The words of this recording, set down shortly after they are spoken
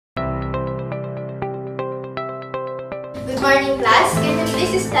Good morning, class. Can you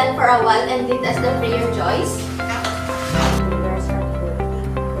please stand for a while and lead us the prayer, Joyce?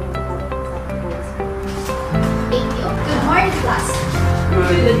 Thank you. Good morning, class.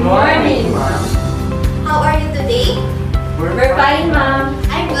 Good morning, Mom. How are you today? We're fine, Mom.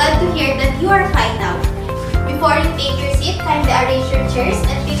 I'm glad to hear that you are fine now. Before you take your seat, kindly arrange your chairs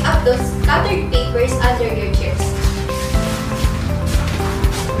and pick up those scattered papers under your chairs.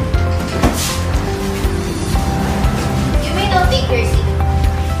 You may now take your seat.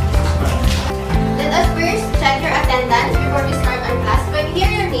 Let us first check your attendance before we start our class. When you hear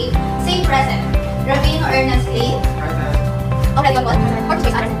your name, say present. Ravino Ernest Lane. Present. Okay, good one.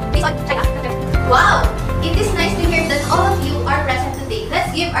 Please on, check out. Wow! It is nice to hear that all of you are present today.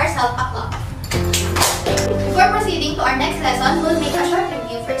 Let's give ourselves a clap. Before proceeding to our next lesson, we'll make a short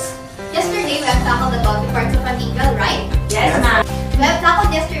review first. Yesterday, we have tackled about the parts of an angle, right? Yes, Ma'am. We have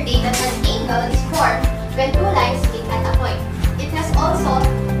tackled yesterday that an angle is formed when two lines meet at a point. It has also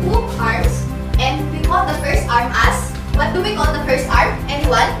two arms, and we call the first arm as... What do we call the first arm?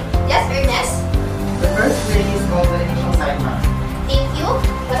 Anyone? Yes, Ernest? The first ring is called the initial side, Ma'am. Thank you.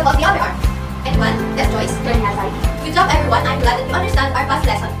 What about the other arm? Anyone? Yes, Joyce? Terminal side. Good job, everyone. I'm glad that you understand our past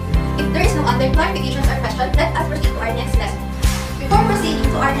lesson. If there is no other clarifications or questions, let us proceed to our next lesson. Before proceeding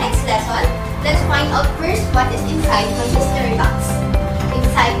to our next lesson, let's find out first what is inside my mystery box.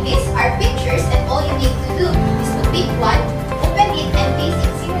 Inside this are pictures, and all you need to do is to pick one, open it, and paste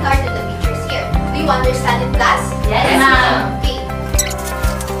it similar to the pictures here. Do you understand it, class? Yes, Ma'am. Okay.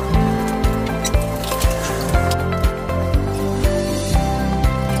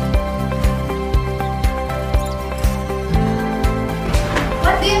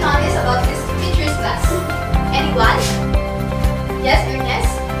 What do you notice about these pictures, class? Anyone? Yes,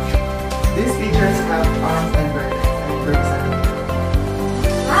 Ernest? These features have arms and vertex.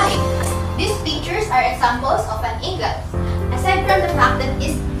 Right. These pictures are examples of an angle. Aside from the fact that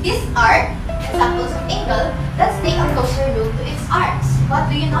these are examples of angle, let's take a closer look to its arms. What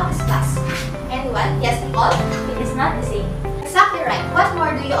do you notice, class? Anyone? Yes, Nicole? It is not the same. Exactly right. What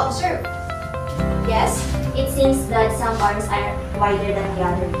more do you observe? Yes? It seems that some arms are wider than the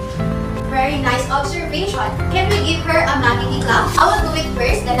other. Very nice observation. Can we give her a maggie clap? I will do it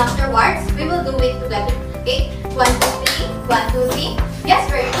first, then afterwards, we will do it together. Okay? 1, 2, 3. 1, 2, 3. Yes,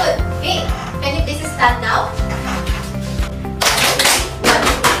 very good. Okay. Can you please stand now? 1,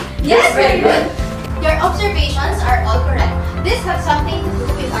 2, 3. Yes, very good. Your observations are all correct. This has something to do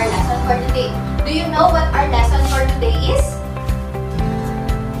with our lesson for today. Do you know what our lesson for today is?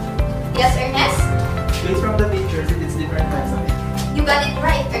 Yes, Ernest? Based from the pictures, it is different types of it. You got it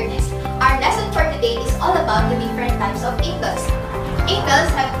right, Ernest. Our lesson for today is all about the different types of angles. Angles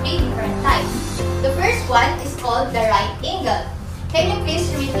have 3 different types. The first one is called the right angle. Can you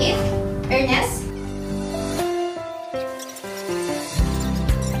please read it, Ernest?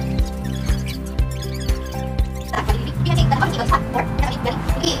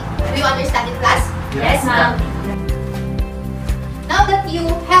 Do you understand it, class? Yes, Ma'am. Now that you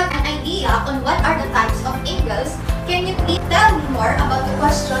have an idea on what are the types of angles, can you please tell me more about the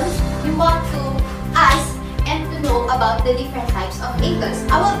questions you want to ask and to know about the different types of angles?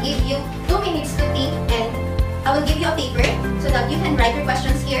 I will give you 2 minutes to think, and I will give you a paper so that you can write your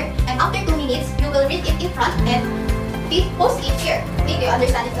questions here, and after 2 minutes, you will read it in front and post it here. Okay, do you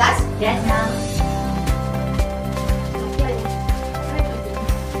understand it, class? Yes, Ma'am.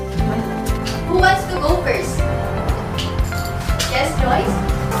 Who wants to go first? Yes, Joyce?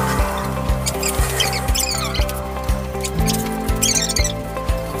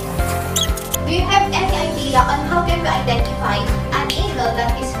 Do you have any idea on how can we identify an angle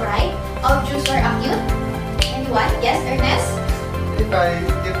that is right, obtuse, or acute? Anyone? Yes, Ernest? If I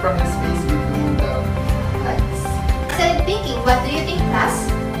get from the space between the lines. Excellent thinking. What do you think,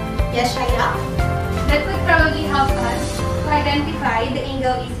 class? Yes, Shaira? That would probably help us to identify the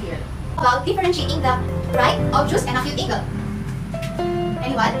angle easier. About differentiating the right, obtuse, and acute angle.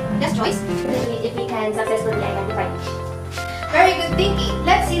 Anyone? Yes, Joyce? If we can successfully identify each. Very good thinking.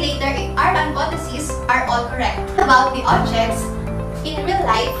 Let's see later if our hypotheses are all correct. About the objects in real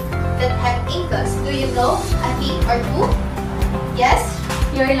life that have angles, do you know a thing or two? Yes?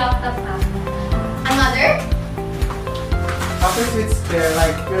 Your laptop app. Another? After it's there,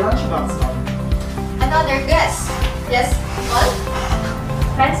 like your lunchbox, Mom. Another guess? Yes, Nicole?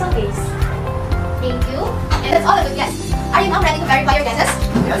 Pencil case. Thank you. And that's all a good guess. Are you now ready to verify your guesses?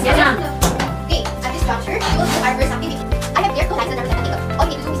 Yes, Ma'am. Okay, at this juncture, we will do our first activity. I have here 2 lines that represent an angle. All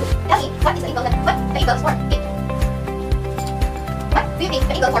you need to do is to tell me what is the angle what the angle is for. Okay. What do you think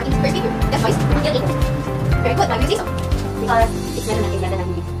the angle for in first figure? That's Joyce. Very good. Why do you say so? Because it's measurement is less than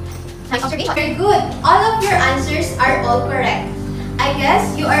 90 degrees. Nice observation. Very good. All of your answers are all correct. I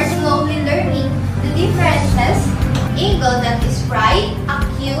guess you are slowly learning the differences, angle that is right,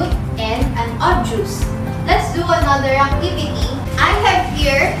 acute, and an obtuse. Let's do another activity. I have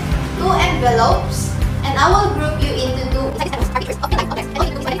here 2 envelopes, and I will group you into 2.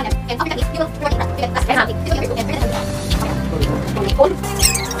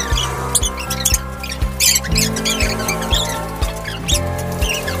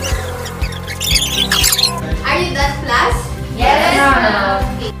 Are you done, class? Yes, ma'am.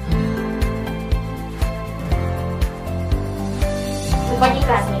 Okay. Good morning,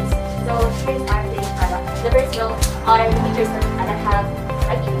 classmates. So, here's our today's product. The first row are the pictures that have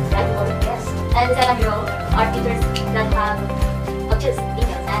yes. And the second row are pictures that have obtuse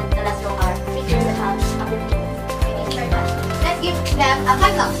details. And the last row are pictures that have acute details. Okay, thank you very much. Let's give them a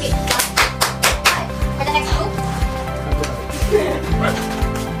 5 clap. Okay. 5. For the next group.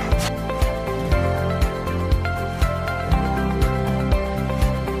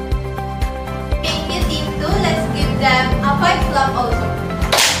 Let's give them a 5 clap also.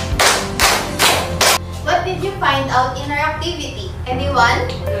 What did you find out in our activity? Anyone?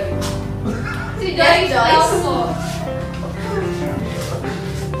 Si Yes, Joyce Joyce. daw po.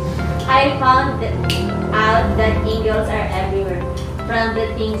 I found out that angles are everywhere. From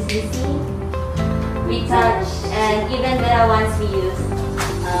the things we see, we touch, and even the ones we use.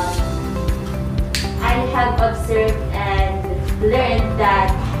 I have observed and learned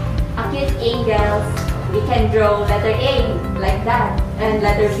that acute angles, we can draw letter A like that, and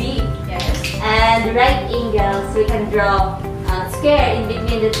letter B. Yes. And right angles, we can draw a square in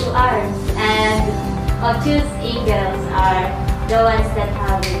between the 2 arms. And obtuse angles are the ones that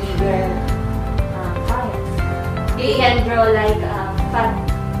have bigger lines. We can draw like fat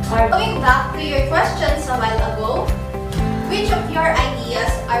or. Going back to your questions a while ago, which of your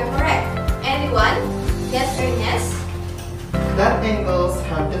ideas are correct? Anyone? Yes, Ernest? That angles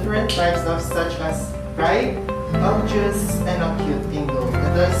have different types of such as right, obtuse, and acute angle.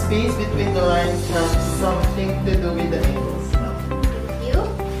 And the space between the lines has something to do with the angles. Thank you.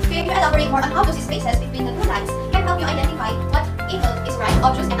 Can you elaborate more on how those spaces between the 2 lines can help you identify what angle is right,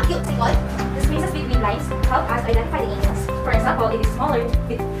 obtuse, and acute? Nicole? The spaces between lines help us identify the angles. For example, it is smaller.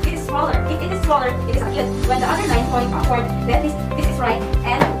 If it is smaller, it is acute. When the other line point upward, then this is right,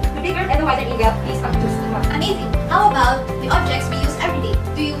 and the bigger and the wider angle is obtuse. Amazing. How about the objects we use every day?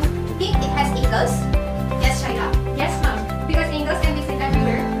 Do you think it has angles? Yes, Shaira. Yes, ma'am. Because angles can be seen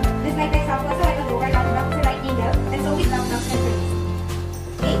everywhere. Just like the example sa right over, back to the right angle, and so with left and right.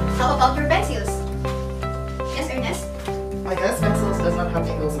 Okay. How about your pencils? Yes, Ernest? I guess pencils does not have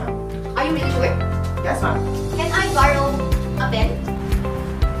angles, ma'am. Are you really sure? Yes, ma'am. Can I borrow a pen?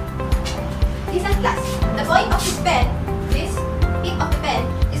 Listen, class. The point of this pen, this tip of the pen,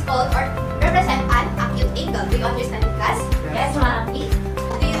 is called or represent an acute angle. Do you understand it, class? Yes, ma'am. Okay.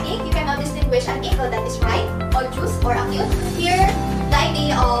 Do you think you cannot distinguish an angle that is right, obtuse, or acute? Here, the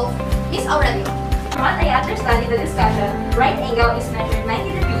idea of Miss Aurelio. From what I understand in the discussion, right angle is measured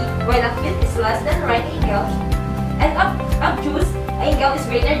 90 degrees, while acute is less than right angle, and obtuse angle is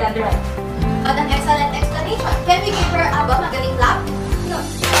greater than the right. What an excellent explanation. Can we give her Aba Magaling clap? No.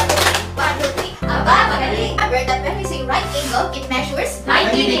 1, 2, 3. Aba Magaling. Remember that when we say right angle, it measures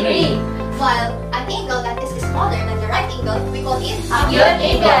 90 degrees. While an angle that is smaller than the right angle, we call it Acute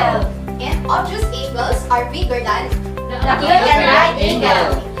angle. And obtuse angles are bigger than The acute and right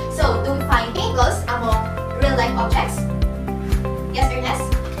angle. So, do we find angles among real-life objects? Yes, Ernest?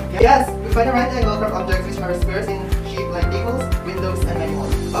 Yes, we find a right angle from objects which are squares in shape like tables, windows, and many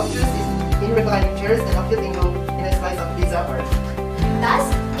more. Obtuse is in reclining chairs, and acute angle in a slice of pizza or. Thus,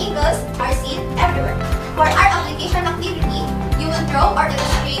 angles are seen everywhere. For our application activity, you will draw or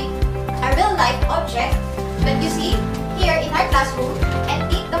illustrate a real-life object that you see here in our classroom and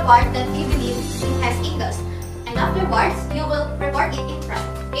pick the part that you believe it has angles. And afterwards, you will report it in front.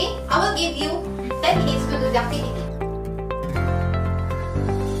 Okay? I will give you 10 minutes to do the activity.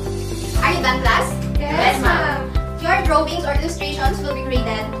 Are you done, class? Yes, ma'am. Your drawings or illustrations will be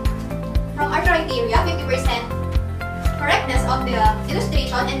graded from our criteria, 50% correctness of the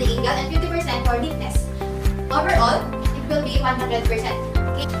illustration and the angle, and 50% for neatness. Overall, it will be 100%.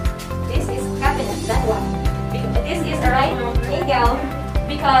 Okay? This is cabinet, that one. This is a right angle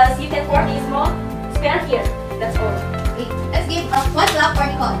because you can form a small square here. That's all. Okay. Let's give one clap for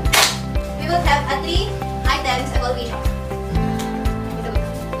Nicole. We will have a 3 items evaluation.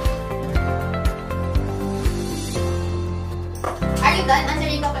 Are you done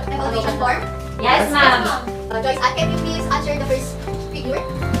answering the evaluation form? Yes, ma'am. Joyce, can you please answer the first figure?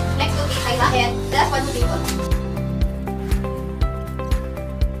 Next will be Ayla, and the last one will be Nicole.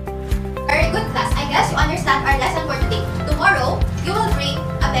 understand our lesson for today. Tomorrow, you will bring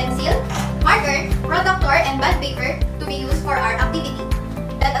a pencil, marker, protractor, and bond paper to be used for our activity.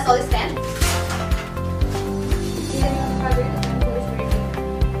 Let us all stand.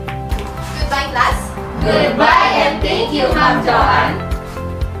 Goodbye, class. Goodbye and thank you, Ma'am Joanne.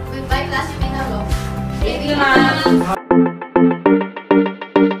 Goodbye, class. You may now go. Thank you, Ma'am.